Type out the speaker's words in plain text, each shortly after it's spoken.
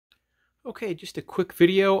Okay, just a quick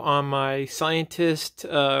video on my scientist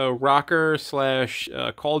rocker slash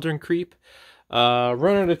cauldron creep.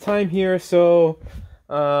 Running out of time here, so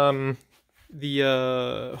um,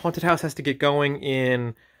 the haunted house has to get going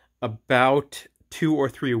in about 2 or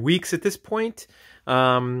 3 weeks at this point.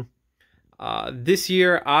 This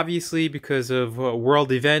year, obviously, because of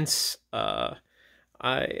world events,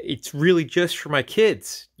 it's really just for my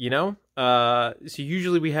kids, you know? So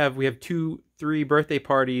usually we have 2, 3 birthday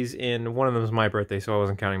parties, and one of them is my birthday, so I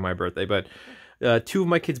wasn't counting my birthday. But two of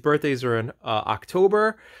my kids' birthdays are in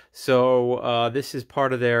October, so this is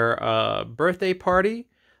part of their birthday party.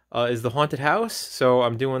 Is the haunted house, so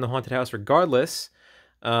I'm doing the haunted house regardless.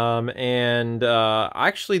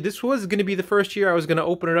 Actually, this was going to be the first year I was going to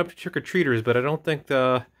open it up to trick-or-treaters, but I don't think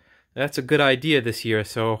that's a good idea this year,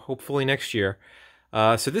 so hopefully next year.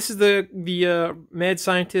 So this is the Mad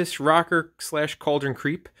Scientist rocker slash cauldron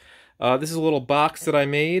creep. This is a little box that I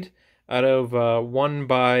made out of 1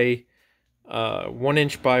 by 1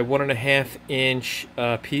 inch by 1.5 inch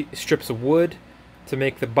strips of wood to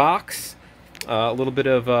make the box. A little bit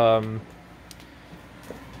of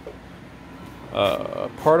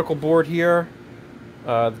particle board here,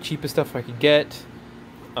 the cheapest stuff I could get.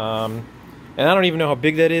 And I don't even know how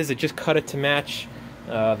big that is. I just cut it to match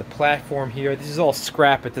the platform here. This is all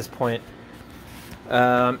scrap at this point.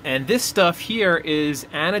 And this stuff here is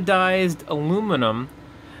anodized aluminum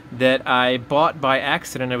that I bought by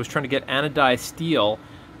accident. I was trying to get anodized steel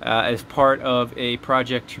as part of a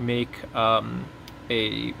project to make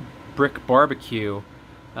a brick barbecue.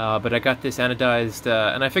 But I got this anodized,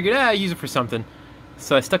 and I figured, I'll use it for something.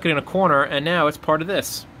 So I stuck it in a corner, and now it's part of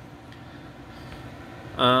this.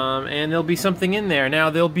 And there'll be something in there. Now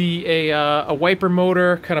there'll be a wiper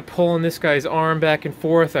motor kind of pulling this guy's arm back and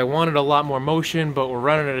forth. I wanted a lot more motion, but we're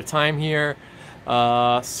running out of time here.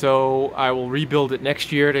 So I will rebuild it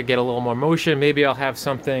next year to get a little more motion. Maybe I'll have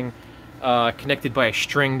something connected by a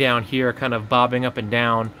string down here, kind of bobbing up and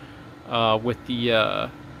down with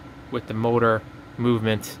the motor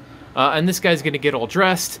movement. And this guy's gonna get all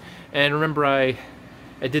dressed. And remember, I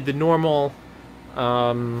did the normal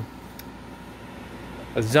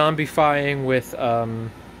zombifying with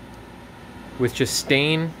just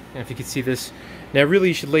stain. And if you can see this, now really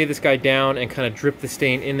you should lay this guy down and kind of drip the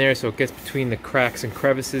stain in there so it gets between the cracks and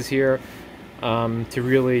crevices here to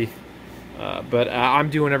really. But I'm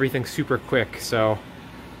doing everything super quick, so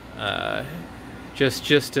just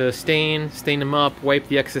stain them up, wipe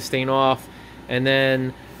the excess stain off, and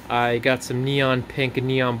then I got some neon pink and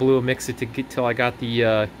neon blue, mix it till I got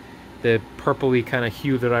the purpley kind of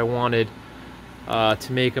hue that I wanted.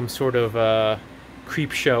 To make him sort of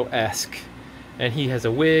creep show-esque. And he has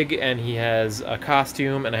a wig, and he has a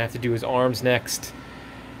costume, and I have to do his arms next.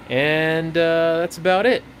 And that's about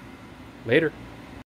it. Later.